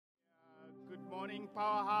morning,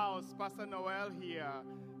 Powerhouse. Pastor Noel here.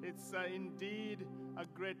 It's indeed a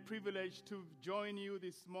great privilege to join you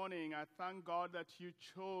this morning. I thank God that you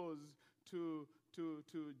chose to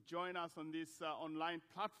join us on this online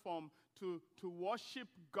platform to worship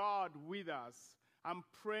God with us. I'm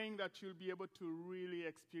praying that you'll be able to really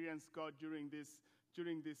experience God during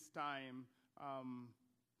this time.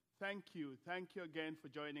 Thank you. Thank you again for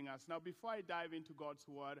joining us. Now, before I dive into God's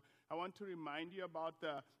Word, I want to remind you about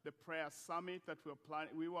the prayer summit that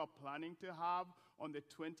we were planning to have on the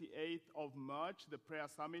 28th of March. The prayer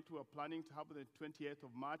summit we were planning to have on the 28th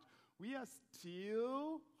of March. We are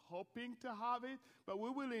still hoping to have it, but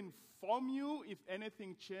we will inform you if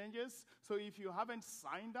anything changes. So if you haven't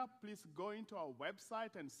signed up, please go into our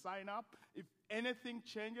website and sign up. If anything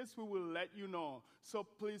changes, we will let you know. So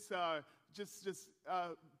please just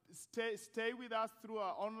stay with us through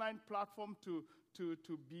our online platform to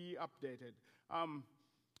be updated.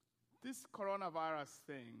 This coronavirus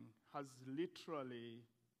thing has literally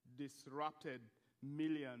disrupted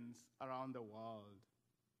millions around the world.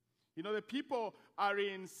 You know, the people are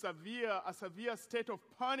in a severe state of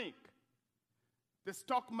panic. The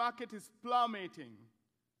stock market is plummeting.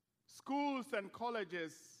 Schools and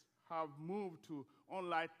colleges have moved to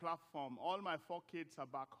online platform. All my 4 kids are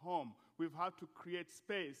back home. We've had to create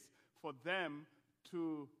space for them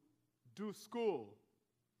to do school.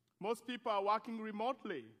 Most people are working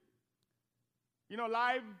remotely. You know,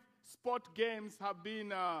 live sport games have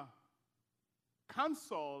been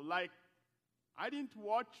canceled. Like, I didn't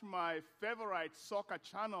watch my favorite soccer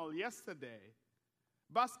channel yesterday.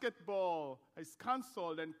 Basketball is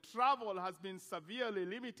canceled and travel has been severely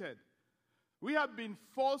limited. We have been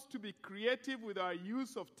forced to be creative with our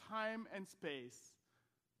use of time and space.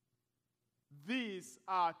 These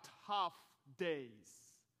are tough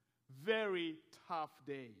days, very tough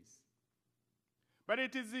days. But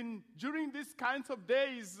it is during these kinds of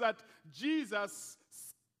days that Jesus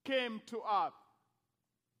came to earth.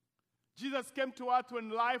 Jesus came to earth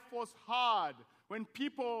when life was hard, when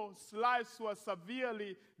people's lives were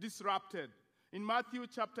severely disrupted. In Matthew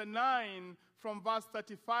chapter 9, from verse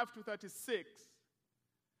 35 to 36,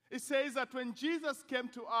 it says that when Jesus came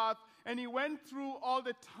to earth and he went through all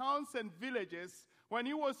the towns and villages, when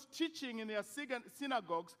he was teaching in their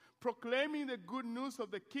synagogues, proclaiming the good news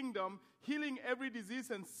of the kingdom, healing every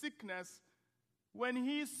disease and sickness, when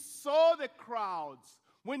he saw the crowds,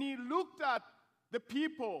 when he looked at the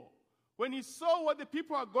people, when he saw what the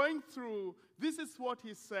people are going through, this is what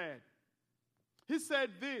he said. He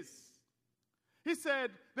said this. He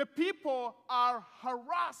said, the people are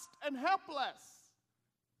harassed and helpless.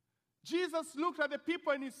 Jesus looked at the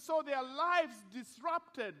people and he saw their lives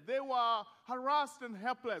disrupted. They were harassed and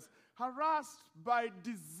helpless, harassed by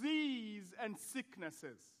disease and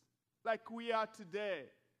sicknesses, like we are today,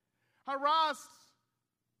 harassed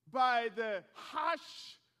by the harsh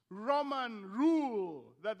Roman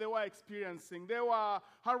rule that they were experiencing. They were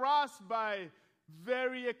harassed by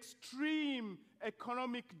very extreme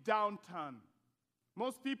economic downturn.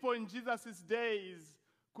 Most people in Jesus' days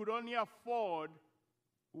could only afford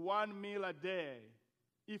 1 meal a day,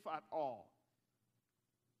 if at all.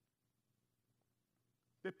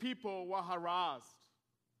 The people were harassed.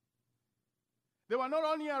 They were not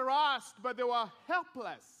only harassed, but they were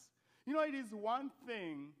helpless. You know, it is one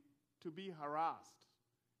thing to be harassed.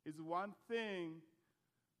 It's one thing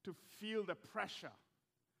to feel the pressure.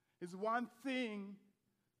 It's one thing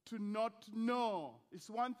to not know. It's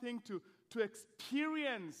one thing to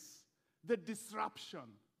experience the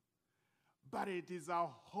disruption. But it is a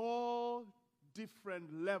whole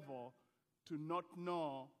different level to not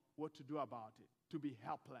know what to do about it, to be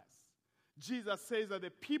helpless. Jesus says that the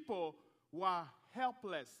people were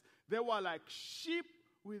helpless. They were like sheep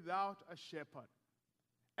without a shepherd.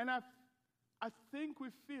 And I think we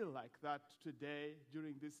feel like that today,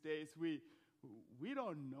 during these days. We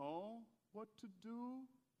don't know what to do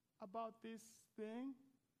about this thing.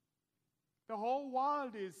 The whole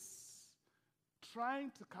world is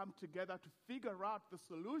trying to come together to figure out the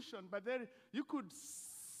solution, but then you could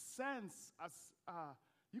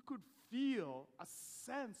feel a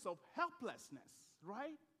sense of helplessness,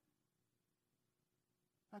 right?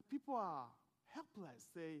 Like people are helpless.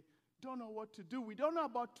 They don't know what to do. We don't know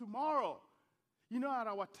about tomorrow. You know, are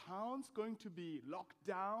our towns going to be locked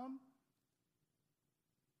down?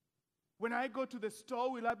 When I go to the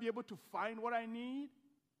store, will I be able to find what I need?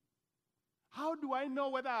 How do I know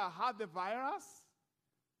whether I have the virus?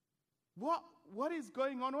 What is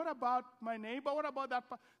going on? What about my neighbor? What about that?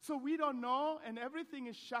 So we don't know, and everything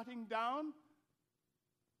is shutting down.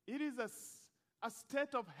 It is a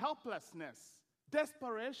state of helplessness,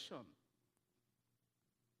 desperation.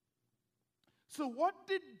 So what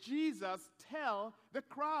did Jesus tell the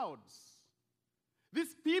crowds?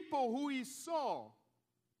 These people who he saw,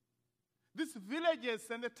 these villages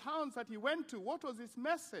and the towns that he went to, what was his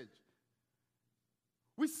message?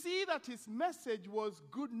 We see that his message was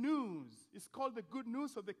good news. It's called the good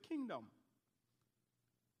news of the kingdom.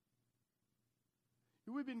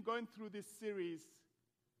 We've been going through this series,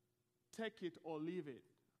 Take It or Leave It.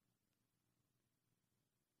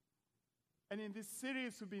 And in this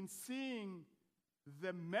series, we've been seeing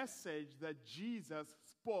the message that Jesus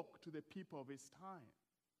spoke to the people of his time.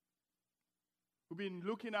 We've been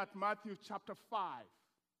looking at Matthew chapter 5,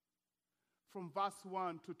 from verse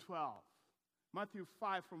 1 to 12. Matthew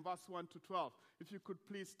 5 from verse 1 to 12. If you could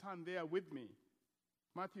please stand there with me.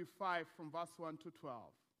 Matthew 5 from verse 1 to 12.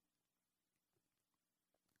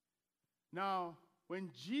 Now, when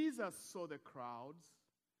Jesus saw the crowds,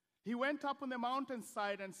 he went up on the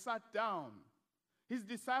mountainside and sat down. His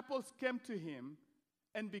disciples came to him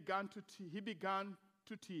and he began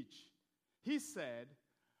to teach. He said,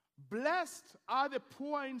 "Blessed are the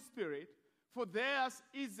poor in spirit, for theirs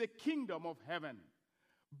is the kingdom of heaven.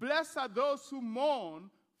 Blessed are those who mourn,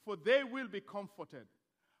 for they will be comforted.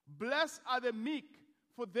 Blessed are the meek,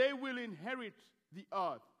 for they will inherit the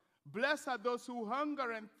earth. Blessed are those who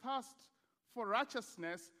hunger and thirst for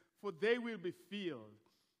righteousness, for they will be filled.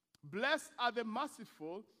 Blessed are the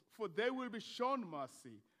merciful, for they will be shown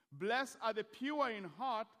mercy. Blessed are the pure in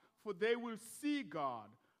heart, for they will see God.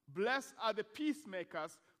 Blessed are the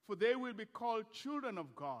peacemakers, for they will be called children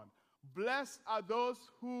of God. Blessed are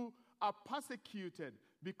those who are persecuted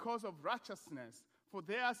because of righteousness, for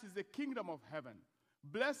theirs is the kingdom of heaven.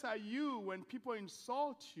 Blessed are you when people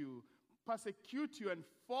insult you, persecute you, and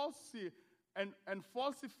falsify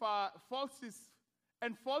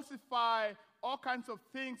all kinds of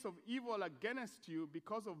things of evil against you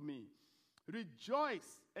because of me.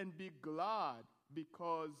 Rejoice and be glad,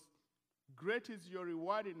 because great is your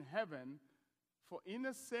reward in heaven, for in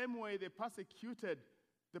the same way they persecuted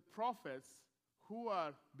the prophets who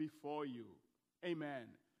are before you."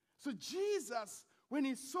 Amen. So Jesus, when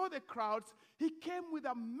he saw the crowds, he came with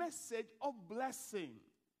a message of blessing.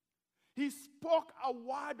 He spoke a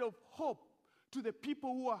word of hope to the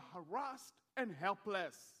people who are harassed and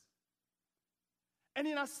helpless. And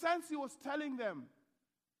in a sense, he was telling them,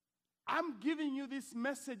 I'm giving you this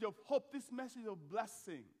message of hope, this message of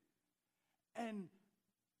blessing. And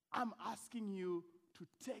I'm asking you to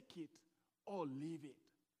take it or leave it.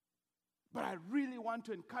 But I really want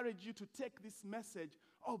to encourage you to take this message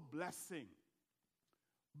of blessing.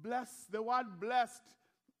 The word blessed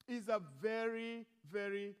is a very,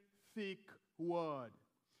 very thick word.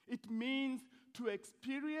 It means to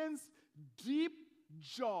experience deep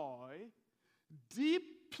joy,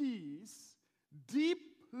 deep peace,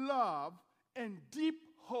 deep love, and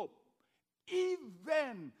deep hope,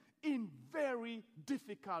 even in very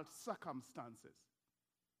difficult circumstances.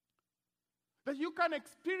 That you can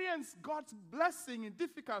experience God's blessing in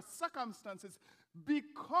difficult circumstances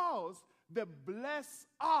because the blessed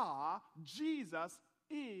are Jesus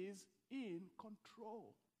is in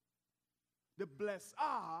control. The blessed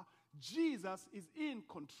are Jesus is in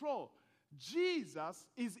control. Jesus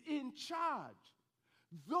is in charge.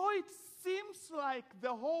 Though it seems like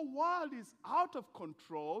the whole world is out of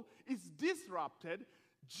control, is disrupted,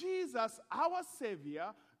 Jesus, our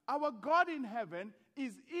Savior, our God in heaven,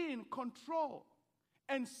 is in control.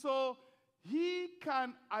 And so he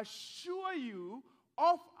can assure you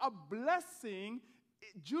of a blessing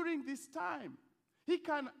during this time. He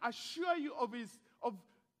can assure you of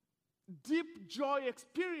deep joy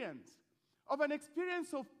experience, of an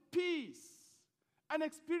experience of peace, an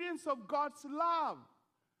experience of God's love,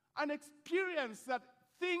 an experience that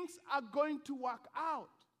things are going to work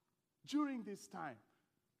out during this time.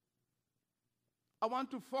 I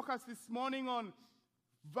want to focus this morning on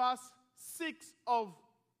verse 6 of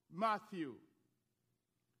Matthew.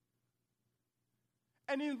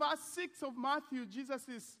 And in verse 6 of Matthew,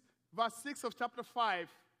 verse 6 of chapter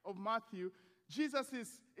 5 of Matthew, Jesus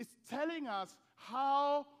is telling us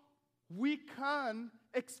how we can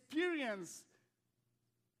experience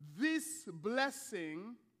this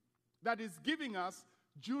blessing that is giving us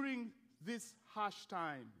during these harsh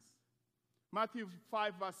times. Matthew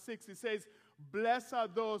 5 verse 6, it says, "Blessed are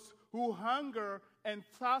those who hunger and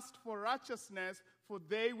thirst for righteousness, for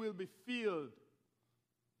they will be filled."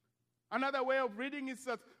 Another way of reading is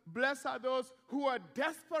that, "Blessed are those who are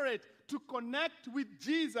desperate to connect with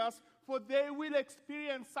Jesus, for they will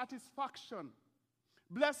experience satisfaction."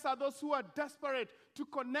 Blessed are those who are desperate to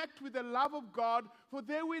connect with the love of God, for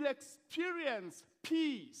they will experience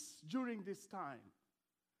peace during this time.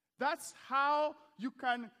 That's how you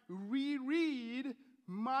can reread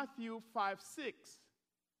Matthew 5:6.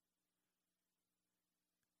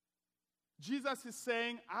 Jesus is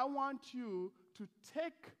saying, I want you to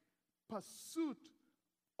take pursuit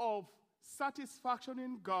of satisfaction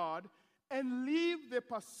in God and leave the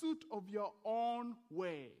pursuit of your own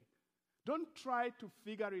way. Don't try to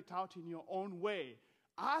figure it out in your own way.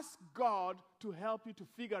 Ask God to help you to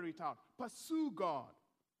figure it out. Pursue God.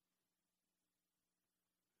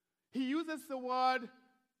 He uses the word,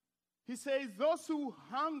 he says, those who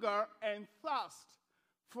hunger and thirst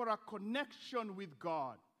for a connection with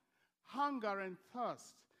God. Hunger and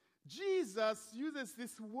thirst. Jesus uses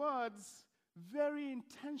these words very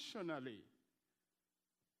intentionally.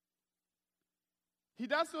 He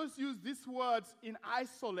does not use these words in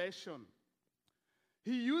isolation.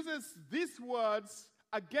 He uses these words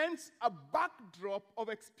against a backdrop of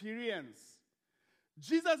experience.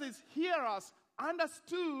 Jesus' hearers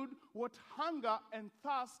understood what hunger and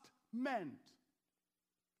thirst meant.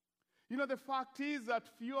 You know, the fact is that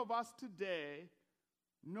few of us today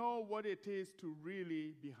know what it is to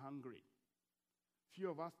really be hungry. Few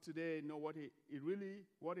of us today know what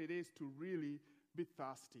it is to really be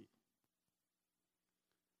thirsty.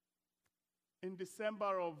 In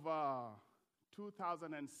December of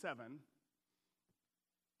 2007,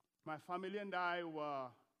 my family and I were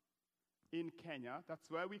in Kenya.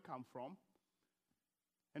 That's where we come from.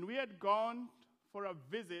 And we had gone for a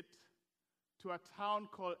visit to a town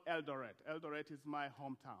called Eldoret. Eldoret is my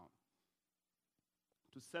hometown.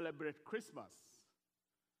 To celebrate Christmas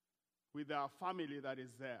with our family that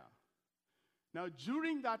is there. Now,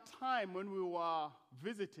 during that time when we were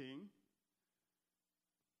visiting,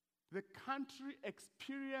 the country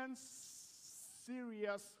experienced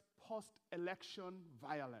serious post-election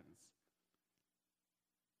violence.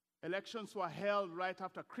 Elections were held right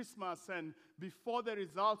after Christmas, and before the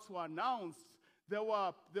results were announced,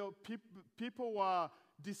 people were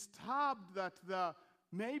disturbed that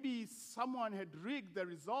maybe someone had rigged the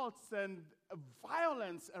results, and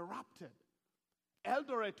violence erupted.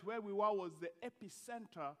 Eldoret, where we were, was the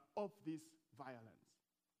epicenter of this violence.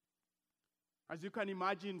 As you can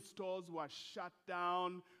imagine, stores were shut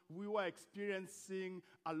down. We were experiencing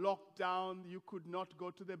a lockdown. You could not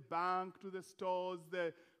go to the bank, to the stores.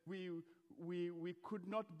 We could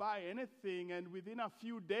not buy anything. And within a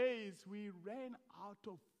few days, we ran out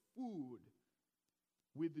of food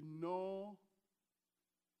with nowhere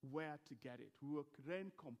to get it. We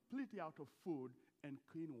ran completely out of food and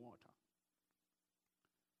clean water.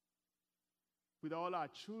 With all our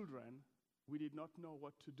children, we did not know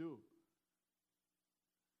what to do.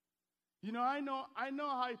 You know, I know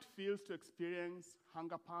how it feels to experience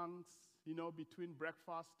hunger pangs, between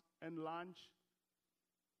breakfast and lunch.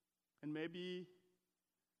 And maybe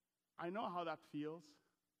I know how that feels.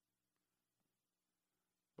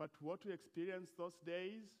 But what we experienced those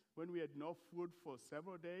days when we had no food for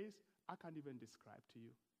several days, I can't even describe to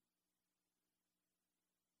you.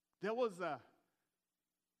 There was a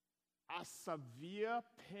severe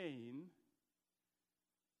pain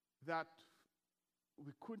that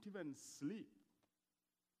we couldn't even sleep.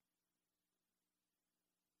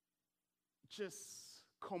 Just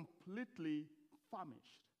completely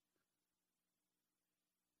famished.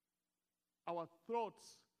 Our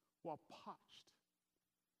throats were parched.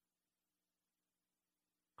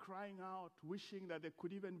 Crying out, wishing that there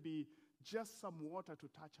could even be just some water to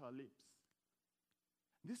touch our lips.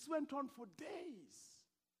 This went on for days.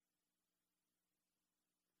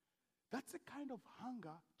 That's the kind of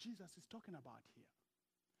hunger Jesus is talking about here.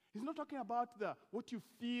 He's not talking about what you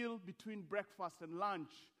feel between breakfast and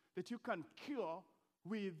lunch that you can cure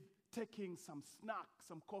with taking some snack,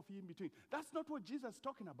 some coffee in between. That's not what Jesus is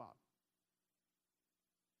talking about.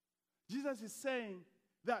 Jesus is saying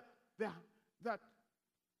that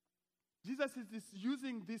Jesus is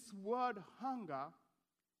using this word hunger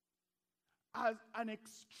as an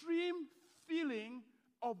extreme feeling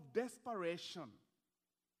of desperation.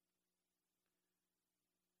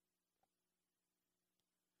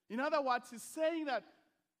 In other words, he's saying that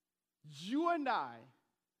you and I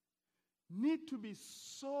need to be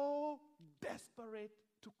so desperate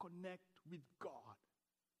to connect with God,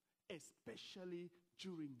 especially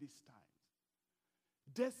during these times.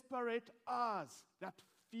 Desperate as that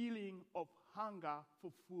feeling of hunger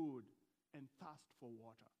for food and thirst for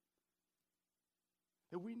water.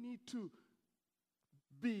 That we need to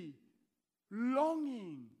be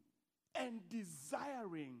longing and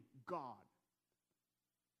desiring God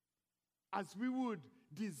as we would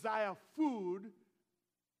desire food,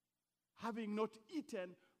 having not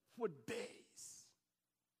eaten for days.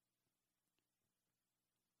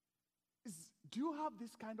 Do you have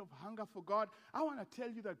this kind of hunger for God? I want to tell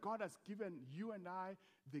you that God has given you and I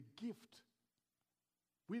the gift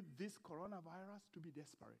with this coronavirus to be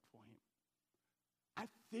desperate for Him. I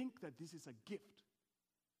think that this is a gift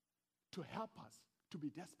to help us to be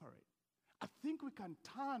desperate. I think we can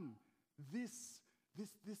turn this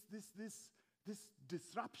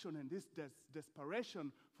disruption and this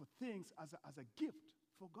desperation for things as a gift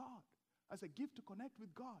for God, as a gift to connect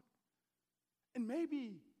with God. And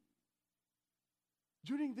maybe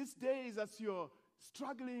during these days, as you're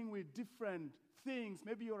struggling with different things,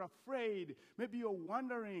 maybe you're afraid, maybe you're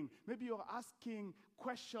wondering, maybe you're asking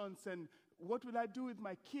questions, and what will I do with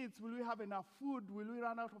my kids? Will we have enough food? Will we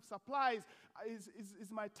run out of supplies? Is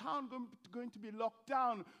my town going to be locked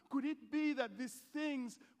down? Could it be that these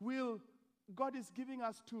things God is giving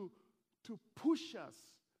us to push us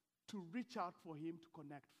to reach out for Him,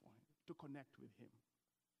 to connect with Him?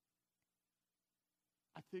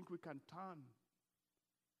 I think we can turn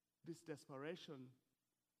this desperation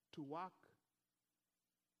to work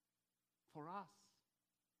for us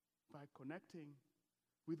by connecting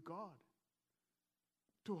with God,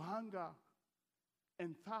 to hunger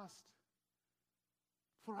and thirst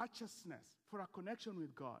for righteousness, for a connection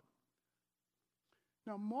with God.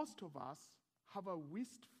 Now, most of us have a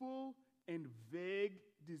wistful and vague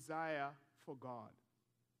desire for God.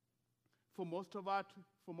 For most of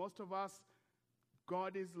us,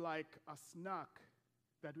 God is like a snack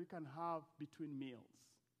that we can have between meals.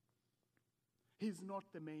 He's not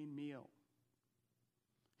the main meal.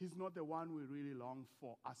 He's not the one we really long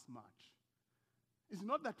for as much. It's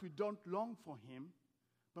not that we don't long for Him,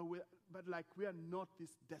 but we are not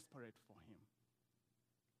this desperate for Him.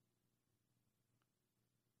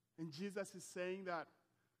 And Jesus is saying that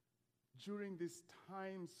during these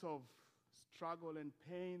times of struggle and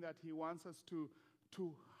pain, that He wants us to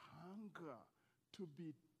hunger, to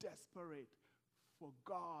be desperate for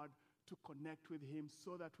God, to connect with Him,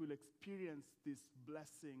 so that we'll experience this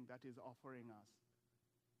blessing that He's offering us.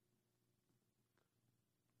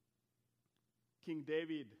 King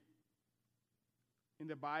David in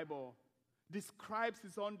the Bible describes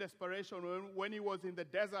his own desperation when he was in the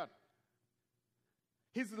desert.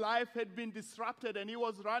 His life had been disrupted and he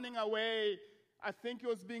was running away. I think he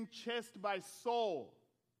was being chased by Saul.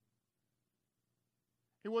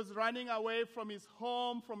 He was running away from his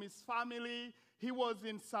home, from his family. He was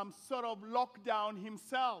in some sort of lockdown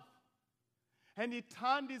himself. And he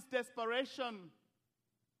turned his desperation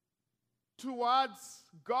towards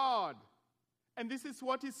God. And this is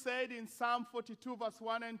what he said in Psalm 42, verse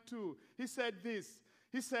 1 and 2. He said this.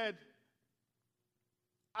 He said,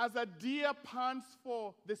 "As a deer pants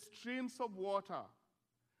for the streams of water,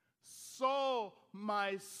 so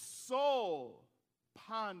my soul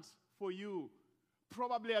pants for you."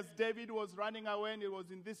 Probably as David was running away and he was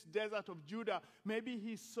in this desert of Judah, maybe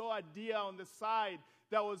he saw a deer on the side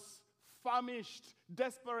that was famished,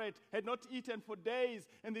 desperate, had not eaten for days,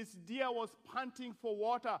 and this deer was panting for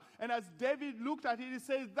water. And as David looked at it, he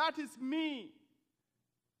says, "That is me.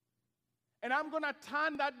 And I'm going to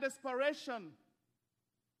turn that desperation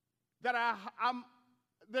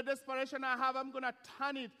the desperation I have, I'm going to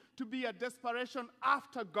turn it to be a desperation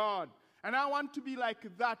after God. And I want to be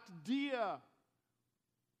like that deer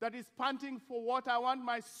that is panting for water. I want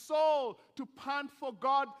my soul to pant for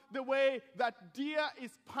God the way that deer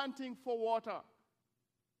is panting for water."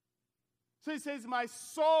 So he says, my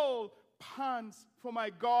soul pants for my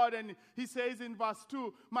God. And he says in verse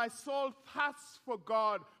 2, my soul thirsts for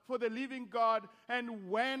God, for the living God. And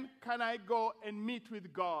when can I go and meet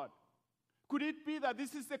with God? Could it be that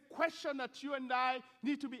this is the question that you and I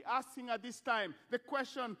need to be asking at this time? The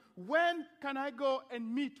question, when can I go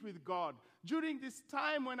and meet with God? During this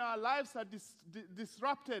time when our lives are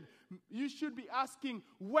disrupted, you should be asking,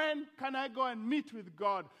 when can I go and meet with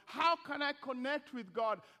God? How can I connect with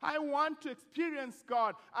God? I want to experience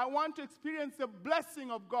God. I want to experience the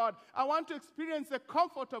blessing of God. I want to experience the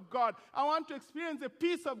comfort of God. I want to experience the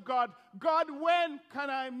peace of God. God, when can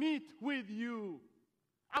I meet with you?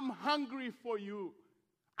 I'm hungry for you.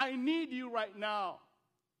 I need you right now.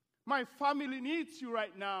 My family needs you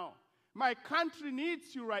right now. My country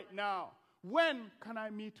needs you right now. When can I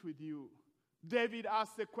meet with you? David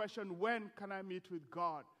asked the question, when can I meet with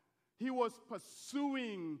God? He was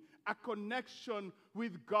pursuing a connection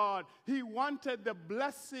with God. He wanted the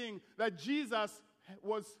blessing that Jesus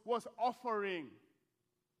was offering.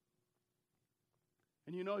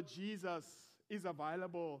 And you know, Jesus is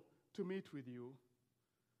available to meet with you.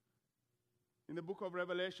 In the book of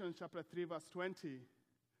Revelation, chapter 3, verse 20,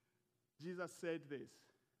 Jesus said this,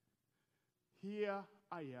 "Here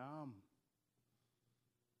I am.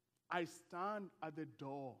 I stand at the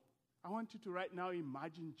door I want you to right now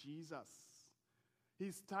imagine Jesus.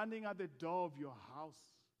 He's standing at the door of your house.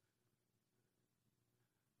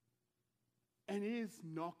 And he is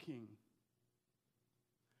knocking.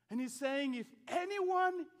 And he's saying, if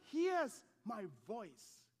anyone hears my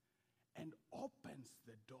voice and opens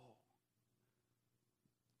the door,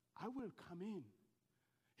 I will come in.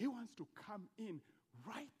 He wants to come in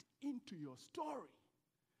right into your story,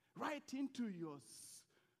 right into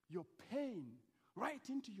your pain, right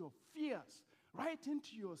into your fears, right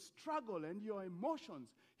into your struggle and your emotions.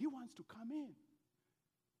 He wants to come in.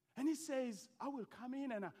 And he says, I will come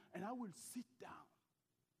in and I will sit down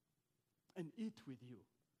and eat with you.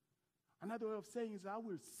 Another way of saying is I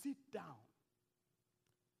will sit down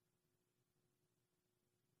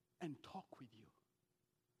and talk with you.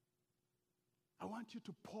 I want you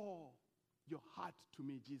to pour your heart to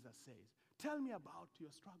me, Jesus says. Tell me about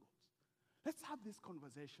your struggles. Let's have this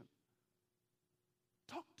conversation.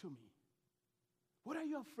 Talk to me. What are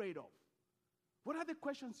you afraid of? What are the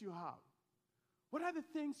questions you have? What are the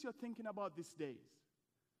things you're thinking about these days?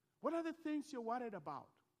 What are the things you're worried about?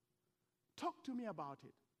 Talk to me about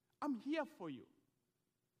it. I'm here for you.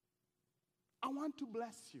 I want to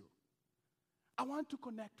bless you. I want to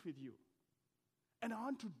connect with you. And I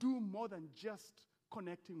want to do more than just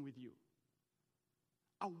connecting with you.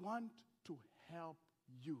 I want to help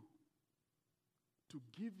you, to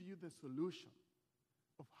give you the solution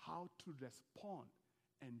of how to respond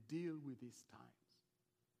and deal with these times.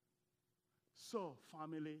 So,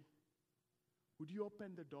 family, would you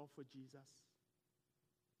open the door for Jesus?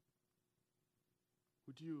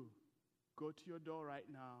 Would you go to your door right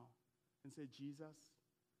now and say, Jesus,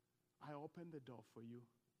 I open the door for you.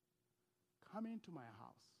 Come into my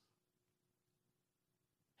house.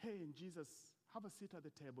 Hey, and Jesus, have a seat at the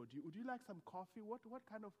table. Would you like some coffee? What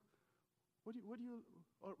kind of, what do you,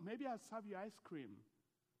 or maybe I'll serve you ice cream.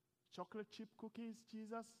 Chocolate chip cookies,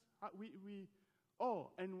 Jesus.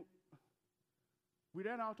 And we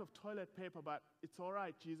ran out of toilet paper, but it's all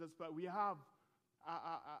right, Jesus. But we have,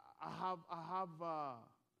 I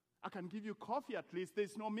can give you coffee at least.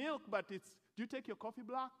 There's no milk, but do you take your coffee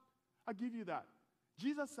black? I'll give you that.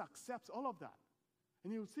 Jesus accepts all of that.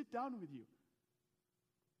 And he will sit down with you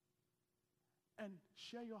and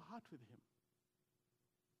share your heart with him.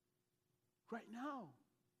 Right now.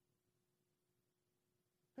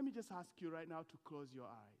 Let me just ask you right now to close your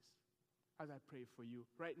eyes as I pray for you.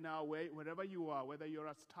 Right now, wherever you are, whether you're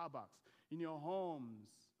at Starbucks, in your homes,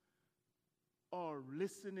 or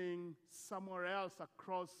listening somewhere else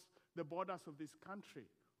across the borders of this country,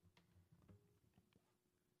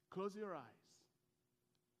 close your eyes.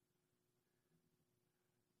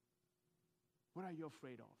 What are you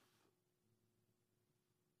afraid of?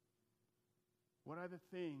 What are the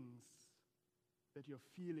things that you're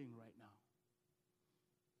feeling right now?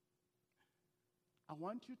 I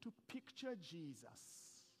want you to picture Jesus.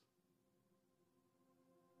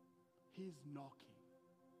 He's knocking.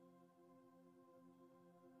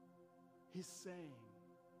 He's saying,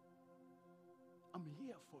 I'm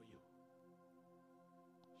here for you.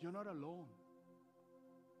 You're not alone.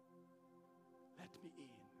 Let me in.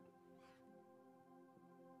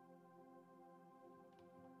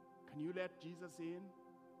 Can you let Jesus in?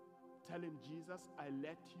 Tell him, Jesus, I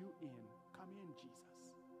let you in. Come in,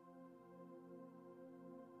 Jesus.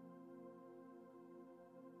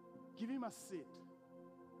 Give him a seat.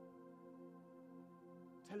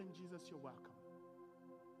 Tell him, Jesus, you're welcome.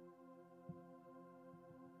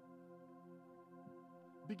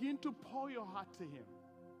 Begin to pour your heart to him.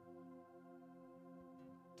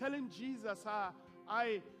 Tell him, Jesus,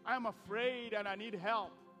 I am afraid and I need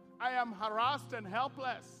help. I am harassed and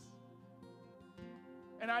helpless.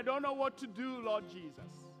 And I don't know what to do, Lord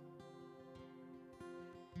Jesus.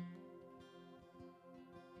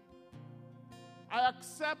 I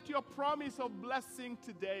accept your promise of blessing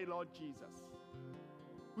today, Lord Jesus.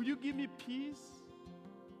 Will you give me peace?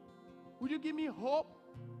 Will you give me hope?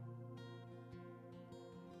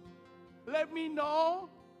 Let me know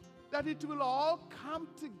that it will all come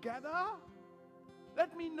together.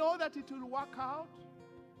 Let me know that it will work out,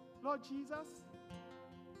 Lord Jesus.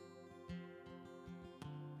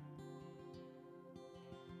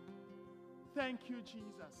 Thank you,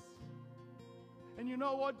 Jesus. And you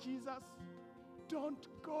know what, Jesus? Don't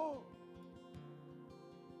go.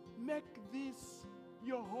 Make this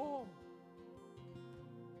your home.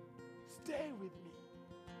 Stay with me.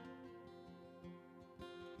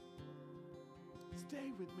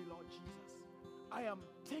 Stay with me, Lord Jesus. I am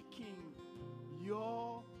taking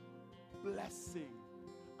your blessing.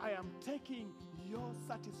 I am taking your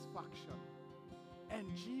satisfaction.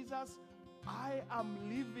 And Jesus, I am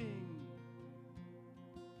living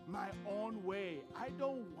my own way. I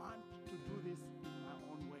don't want to do this in my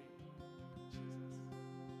own way. Jesus.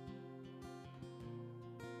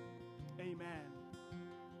 Amen.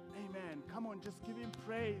 Amen. Come on, just give him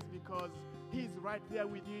praise because he's right there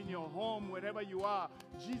with you in your home, wherever you are.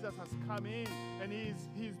 Jesus has come in and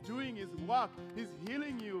he's doing his work. He's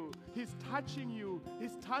healing you. He's touching you.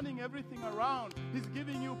 He's turning everything around. He's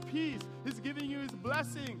giving you peace. He's giving you his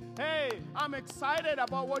blessing. Hey, I'm excited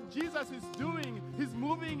about what Jesus is doing. He's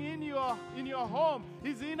moving in your home.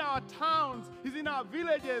 He's in our towns. He's in our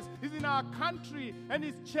villages. He's in our country. And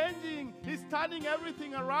he's changing. He's turning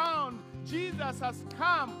everything around. Jesus has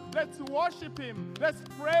come. Let's worship him. Let's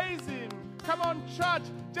praise him. Come on, church.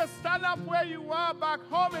 Just stand up where you are back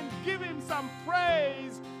home and give him some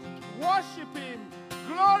praise. Worship him.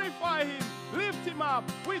 Glorify him. Lift him up.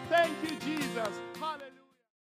 We thank you, Jesus.